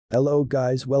Hello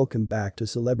guys, welcome back to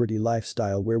Celebrity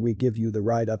Lifestyle where we give you the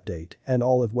right update and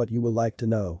all of what you will like to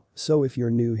know. So if you're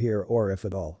new here or if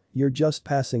at all, you're just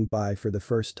passing by for the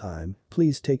first time,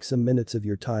 please take some minutes of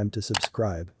your time to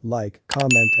subscribe, like,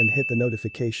 comment and hit the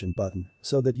notification button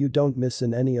so that you don't miss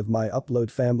in any of my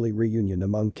upload. Family reunion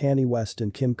among Kanye West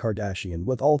and Kim Kardashian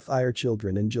with all Thier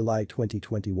children in July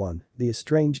 2021. The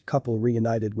estranged couple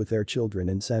reunited with their children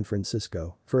in San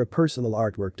Francisco for a personal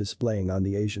artwork displaying on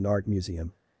the Asian Art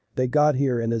Museum. They got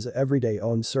here in his everyday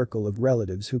own circle of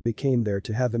relatives who became there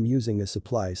to have him using a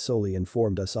supply solely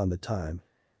informed us on the time.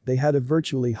 They had a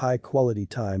virtually high-quality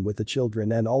time with the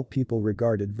children and all people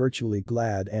regarded virtually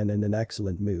glad and in an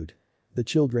excellent mood. The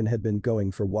children had been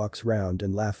going for walks round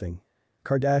and laughing.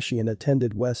 Kardashian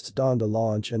attended West's Donda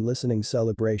launch and listening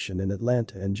celebration in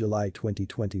Atlanta in July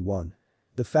 2021.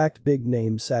 The fact big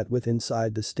name sat with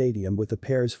inside the stadium with the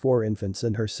pair's 4 infants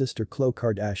and her sister Khloe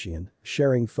Kardashian,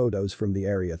 sharing photos from the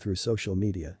area through social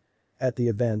media. At the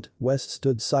event, West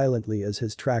stood silently as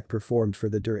his track performed for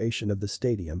the duration of the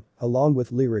stadium, along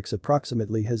with lyrics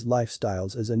approximately his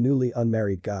lifestyles as a newly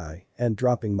unmarried guy and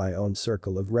dropping my own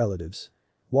circle of relatives.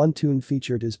 One tune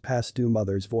featured his past due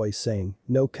mother's voice saying,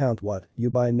 "No count what, you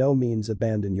by no means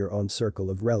abandon your own circle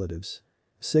of relatives."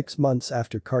 6 months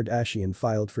after Kardashian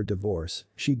filed for divorce,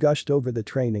 she gushed over the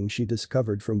training she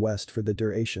discovered from West for the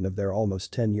duration of their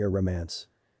almost 10-year romance.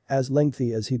 As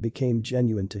lengthy as he became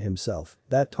genuine to himself,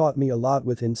 that taught me a lot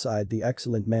with inside the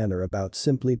excellent manner about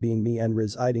simply being me and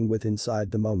residing with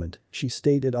inside the moment, she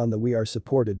stated on the We Are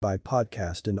Supported By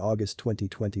podcast in August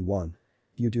 2021.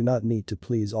 You do not need to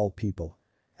please all people.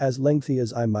 As lengthy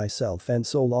as I'm myself and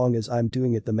so long as I'm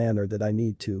doing it the manner that I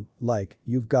need to, like,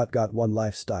 you've got one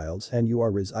lifestyles and you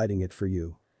are residing it for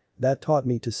you. That taught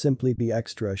me to simply be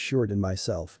extra assured in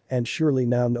myself and surely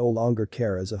now no longer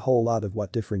care as a whole lot of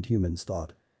what different humans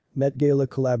thought. Met Gala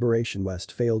collaboration.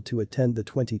 West failed to attend the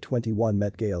 2021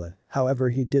 Met Gala, however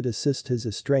he did assist his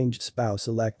estranged spouse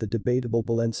elect the debatable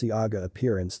Balenciaga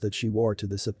appearance that she wore to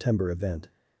the September event.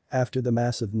 After the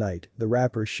massive night, the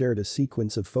rapper shared a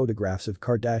sequence of photographs of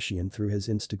Kardashian through his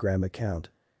Instagram account.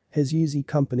 His Yeezy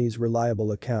Company's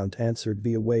reliable account answered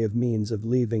via way of means of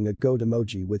leaving a goat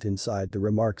emoji with inside the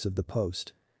remarks of the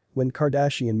post. When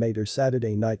Kardashian made her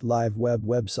Saturday Night Live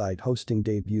website hosting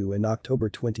debut in October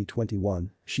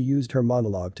 2021, she used her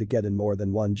monologue to get in more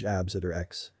than one jabs at her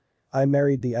ex. "I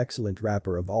married the excellent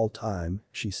rapper of all time,"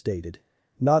 she stated.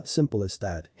 "Not simple as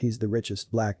that, he's the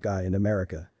richest black guy in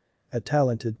America. A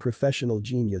talented professional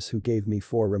genius who gave me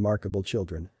 4 remarkable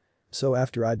children. So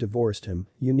after I divorced him,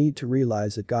 you need to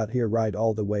realize it got here right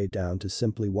all the way down to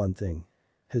simply one thing.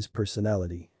 His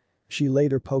personality." She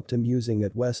later poked him using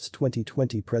at West's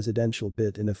 2020 presidential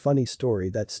bid in a funny story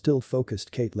that still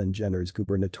focused Caitlyn Jenner's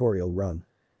gubernatorial run.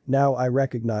 "Now I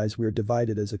recognize we're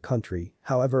divided as a country,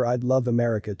 however I'd love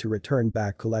America to return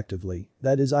back collectively,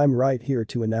 that is I'm right here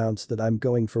to announce that I'm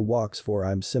going for walks for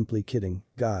I'm simply kidding,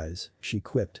 guys," she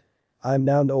quipped. "I'm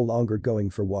now no longer going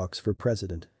for walks for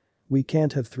president. We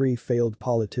can't have 3 failed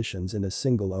politicians in a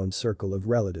single owned circle of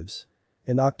relatives."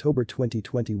 In October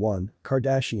 2021,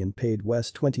 Kardashian paid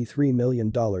West $23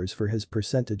 million for his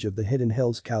percentage of the Hidden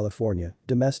Hills, California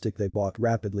domestic they bought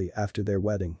rapidly after their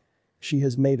wedding. She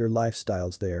has made her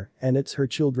lifestyles there and it's her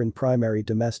children primary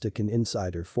domestic. An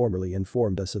insider formerly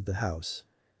informed us of the house.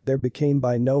 There became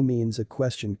by no means a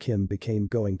question Kim became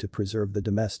going to preserve the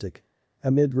domestic.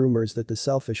 Amid rumors that the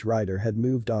selfish writer had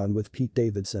moved on with Pete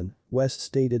Davidson, West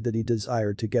stated that he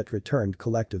desired to get returned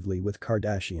collectively with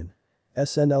Kardashian.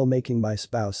 SNL making my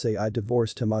spouse say I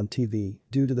divorced him on TV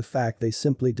due to the fact they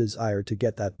simply desire to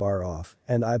get that bar off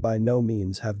and I by no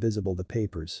means have visible the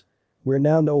papers. We're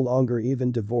now no longer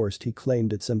even divorced, he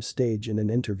claimed at some stage in an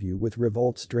interview with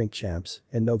Revolt's Drink Champs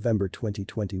in November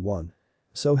 2021.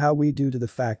 So how we do to the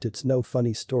fact it's no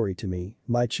funny story to me,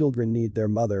 my children need their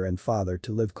mother and father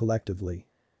to live collectively.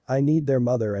 I need their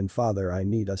mother and father, I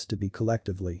need us to be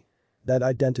collectively. That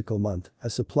identical month, a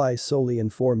supply solely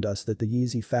informed us that the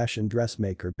Yeezy fashion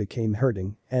dressmaker became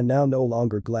hurting and now no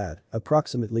longer glad,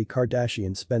 approximately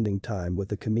Kardashian spending time with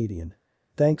the comedian.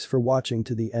 Thanks for watching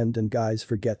to the end and guys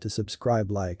forget to subscribe,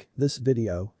 like this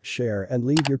video, share and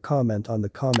leave your comment on the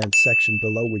comment section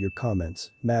below where your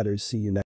comments matters. See you next.